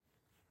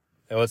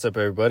Hey, what's up,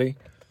 everybody?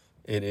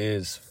 It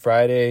is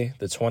Friday,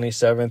 the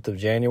 27th of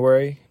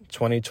January,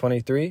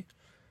 2023.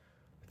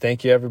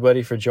 Thank you,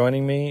 everybody, for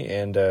joining me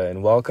and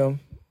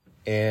welcome.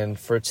 And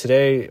for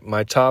today,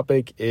 my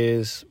topic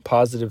is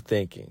positive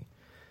thinking,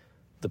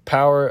 the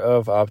power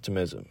of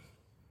optimism,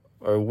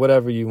 or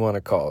whatever you want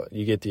to call it.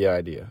 You get the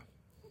idea.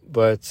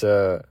 But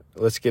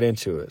let's get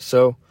into it.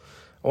 So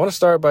I want to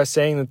start by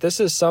saying that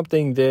this is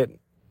something that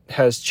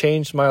has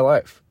changed my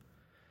life.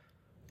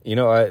 You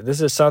know,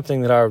 this is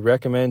something that I would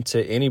recommend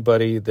to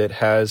anybody that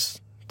has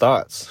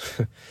thoughts,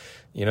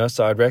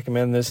 so I'd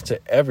recommend this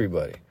to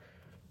everybody.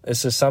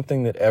 This is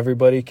something that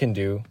everybody can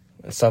do.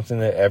 It's something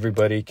that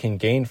everybody can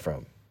gain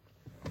from.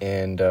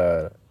 And,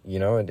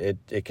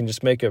 it can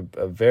just make a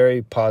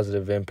very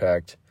positive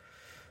impact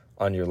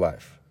on your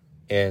life.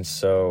 And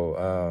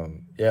so,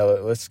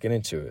 let's get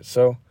into it.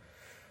 So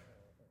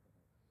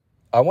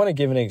I want to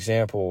give an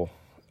example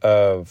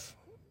of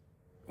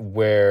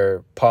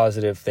where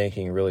positive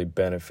thinking really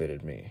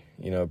benefited me,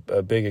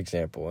 a big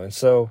example. And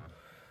so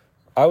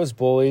I was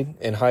bullied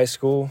in high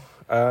school.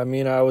 I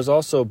was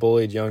also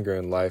bullied younger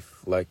in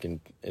life, like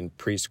in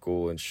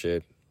preschool and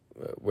shit,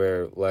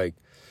 where like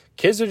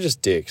kids are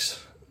just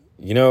dicks,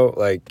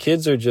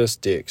 kids are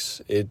just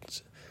dicks.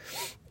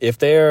 If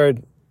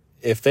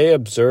they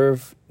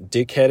observe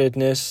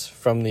dickheadedness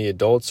from the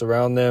adults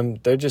around them,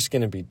 they're just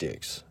going to be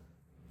dicks.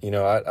 I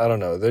don't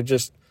know. It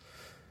just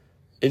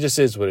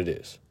is what it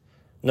is.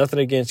 Nothing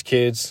against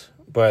kids,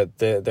 but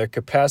their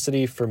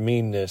capacity for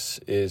meanness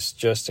is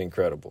just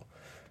incredible.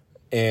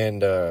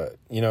 And,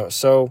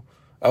 so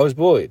I was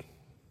bullied,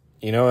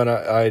 and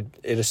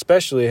it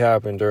especially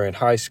happened during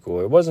high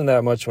school. It wasn't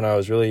that much when I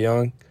was really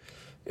young.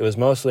 It was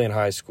mostly in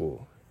high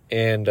school.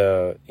 And,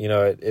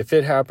 if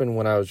it happened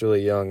when I was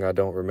really young, I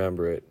don't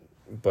remember it,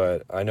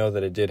 but I know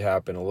that it did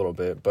happen a little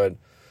bit. But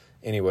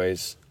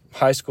anyways,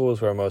 high school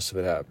is where most of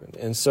it happened.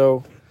 And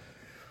so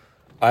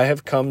I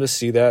have come to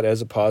see that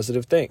as a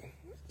positive thing.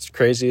 As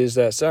crazy as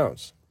that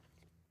sounds.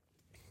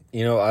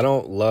 I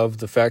don't love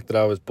the fact that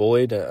I was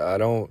bullied. I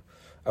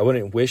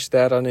wouldn't wish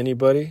that on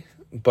anybody.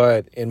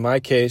 But in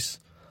my case,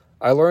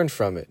 I learned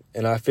from it.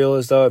 And I feel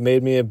as though it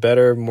made me a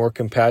better, more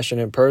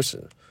compassionate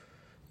person.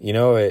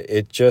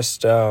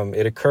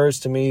 It occurs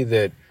to me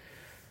that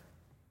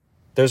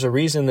there's a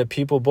reason that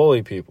people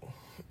bully people.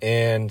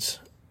 And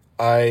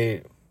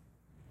I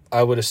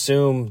would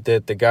assume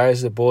that the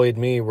guys that bullied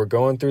me were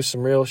going through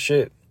some real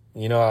shit.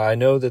 I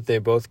know that they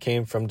both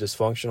came from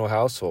dysfunctional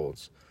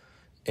households.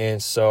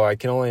 And so I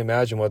can only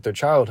imagine what their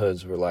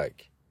childhoods were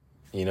like,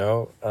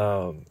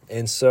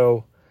 And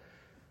so,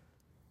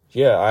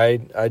 I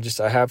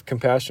have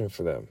compassion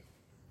for them.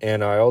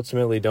 And I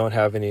ultimately don't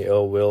have any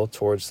ill will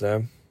towards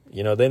them.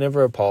 They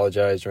never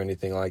apologized or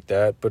anything like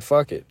that, but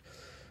fuck it.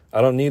 I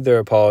don't need their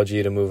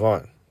apology to move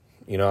on.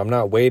 I'm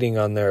not waiting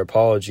on their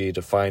apology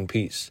to find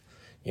peace.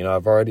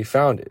 I've already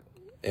found it.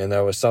 And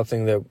that was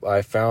something that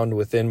I found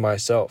within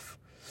myself.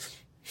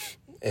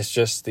 It's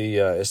just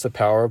it's the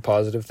power of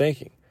positive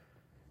thinking.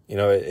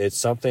 It's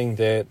something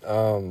that,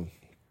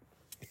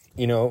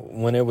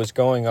 when it was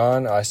going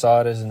on, I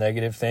saw it as a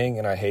negative thing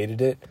and I hated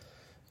it.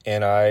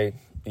 And I,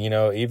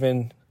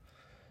 even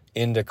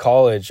into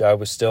college, I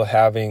was still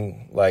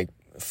having like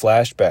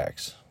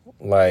flashbacks,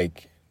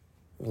 like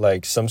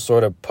some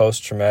sort of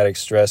post-traumatic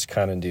stress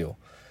kind of deal.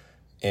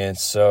 And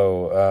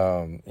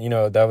so,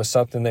 that was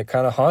something that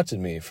kind of haunted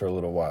me for a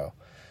little while.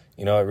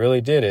 It really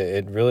did.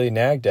 It really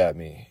nagged at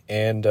me.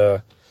 And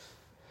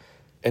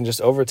just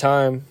over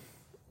time,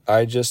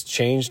 I just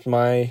changed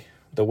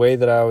the way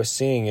that I was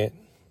seeing it.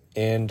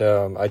 And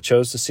I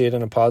chose to see it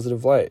in a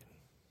positive light.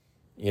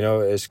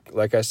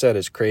 Like I said,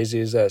 as crazy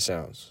as that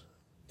sounds.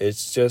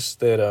 It's just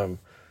that,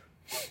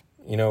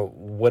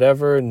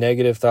 whatever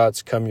negative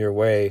thoughts come your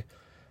way,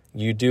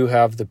 you do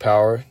have the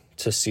power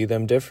to see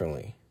them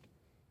differently.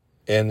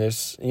 And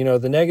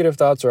the negative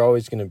thoughts are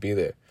always going to be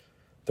there.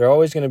 They're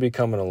always going to be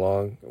coming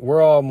along.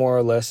 We're all more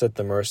or less at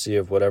the mercy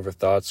of whatever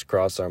thoughts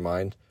cross our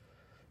mind,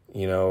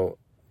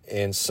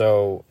 and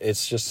so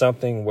it's just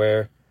something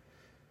where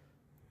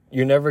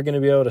you're never going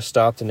to be able to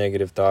stop the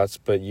negative thoughts,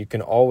 but you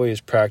can always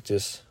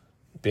practice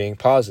being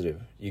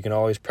positive. You can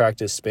always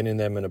practice spinning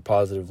them in a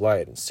positive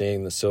light and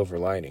seeing the silver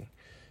lining.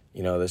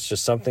 That's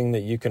just something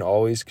that you can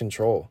always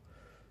control.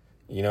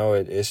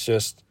 It's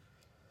just,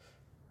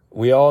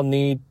 we all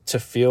need to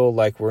feel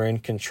like we're in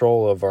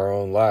control of our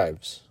own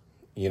lives.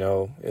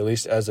 At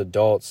least as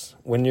adults,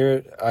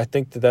 I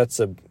think that's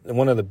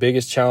one of the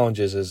biggest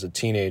challenges as a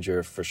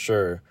teenager, for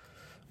sure.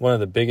 One of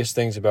the biggest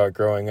things about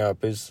growing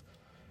up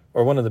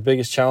one of the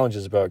biggest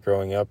challenges about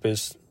growing up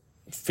is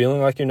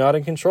feeling like you're not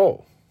in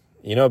control.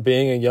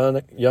 Being a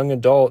young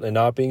adult and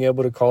not being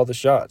able to call the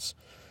shots.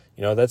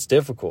 That's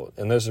difficult.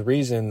 And there's a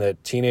reason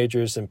that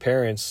teenagers and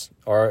parents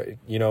are,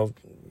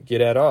 get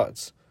at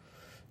odds.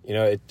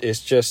 It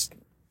just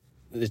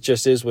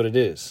is what it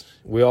is.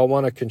 We all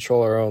want to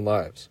control our own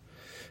lives.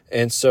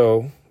 And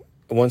so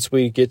once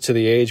we get to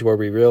the age where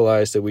we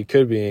realize that we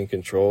could be in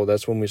control,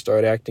 that's when we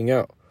start acting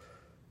out,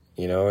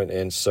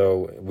 and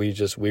so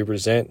we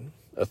resent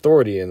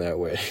authority in that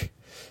way.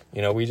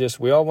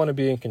 We all want to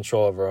be in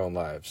control of our own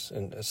lives.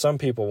 And some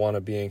people want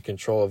to be in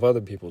control of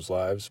other people's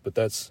lives, but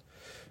that's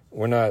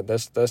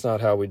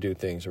not how we do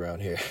things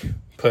around here.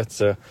 But,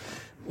 so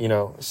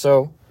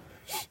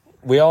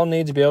we all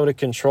need to be able to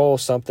control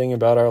something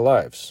about our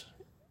lives.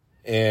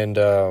 And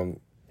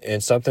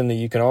something that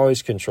you can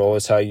always control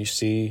is how you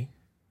see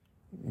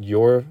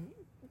your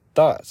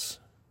thoughts.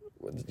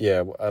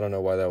 Yeah, I don't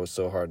know why that was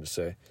so hard to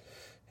say.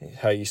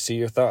 How you see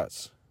your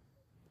thoughts.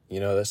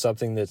 That's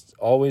something that's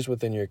always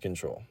within your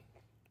control.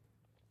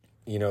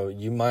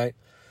 You might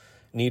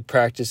need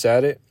practice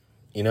at it.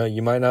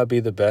 You might not be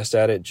the best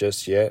at it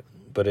just yet,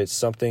 but it's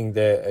something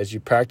that as you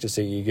practice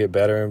it, you get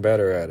better and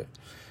better at it.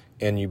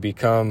 And you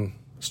become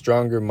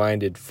stronger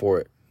minded for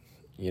it.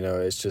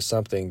 It's just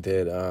something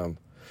that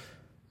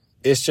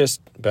it's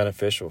just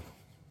beneficial.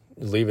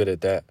 Leave it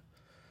at that.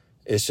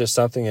 It's just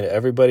something that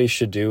everybody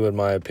should do, in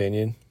my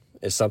opinion.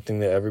 It's something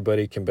that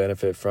everybody can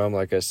benefit from,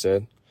 like I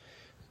said.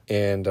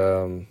 And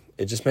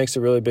it just makes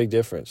a really big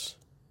difference.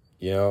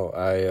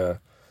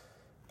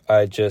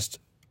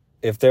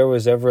 If there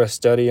was ever a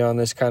study on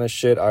this kind of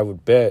shit, I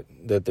would bet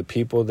that the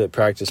people that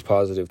practice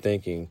positive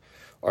thinking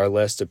are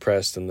less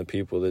depressed than the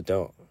people that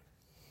don't.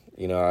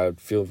 I would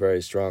feel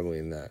very strongly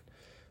in that.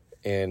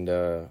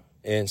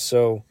 And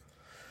so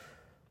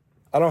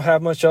I don't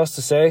have much else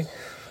to say.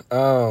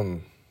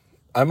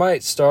 I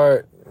might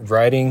start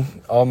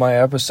writing all my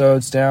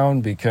episodes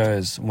down,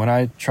 because when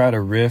I try to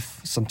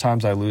riff,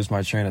 sometimes I lose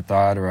my train of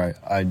thought, or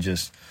I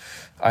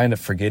end up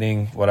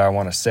forgetting what I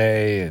want to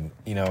say. And,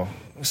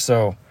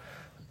 so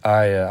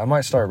I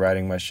might start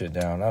writing my shit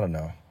down. I don't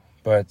know.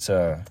 But,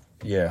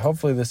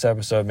 hopefully this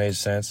episode made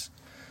sense.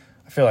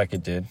 I feel like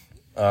it did.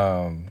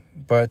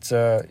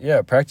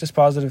 Practice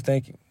positive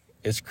thinking.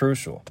 It's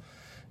crucial,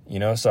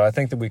 so I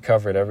think that we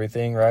covered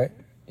everything, right?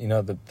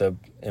 The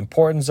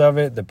importance of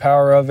it, the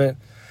power of it.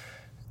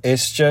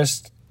 It's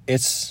just,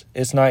 it's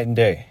night and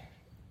day.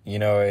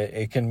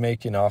 It can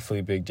make an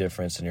awfully big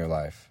difference in your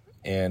life.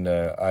 And,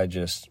 I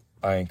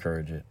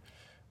encourage it.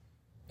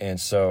 And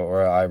so,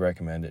 or I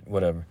recommend it,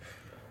 whatever.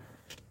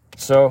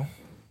 So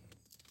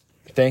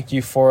thank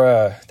you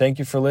for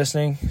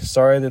listening.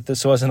 Sorry that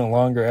this wasn't a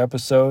longer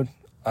episode.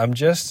 I'm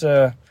just,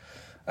 I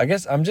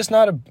guess I'm just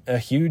not a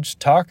huge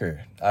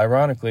talker,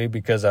 ironically,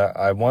 because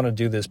I want to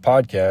do this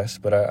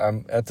podcast, but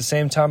I'm at the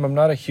same time, I'm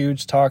not a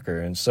huge talker.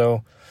 And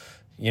so,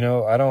 who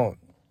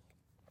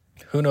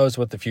knows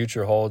what the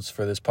future holds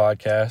for this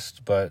podcast,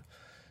 but,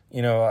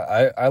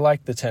 I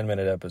like the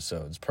 10-minute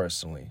episodes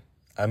personally.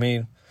 I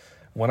mean,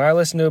 when I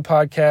listen to a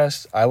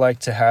podcast, I like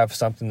to have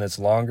something that's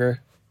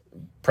longer,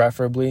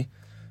 preferably,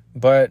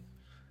 but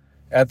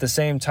at the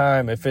same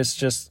time, if it's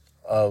just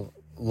a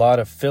lot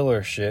of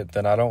filler shit,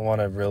 then I don't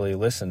want to really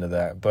listen to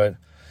that. But,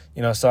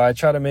 so I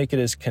try to make it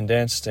as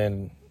condensed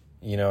and,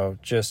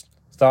 just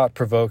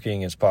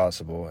thought-provoking as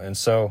possible. And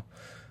so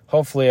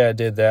hopefully I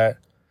did that.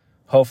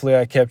 Hopefully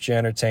I kept you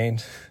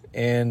entertained.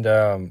 And,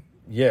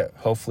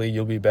 hopefully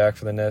you'll be back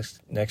for the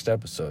next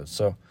episode.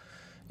 So,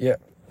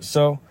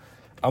 so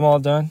I'm all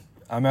done.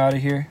 I'm out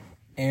of here.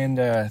 And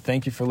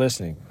thank you for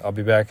listening. I'll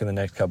be back in the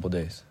next couple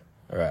days.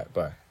 All right,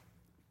 bye.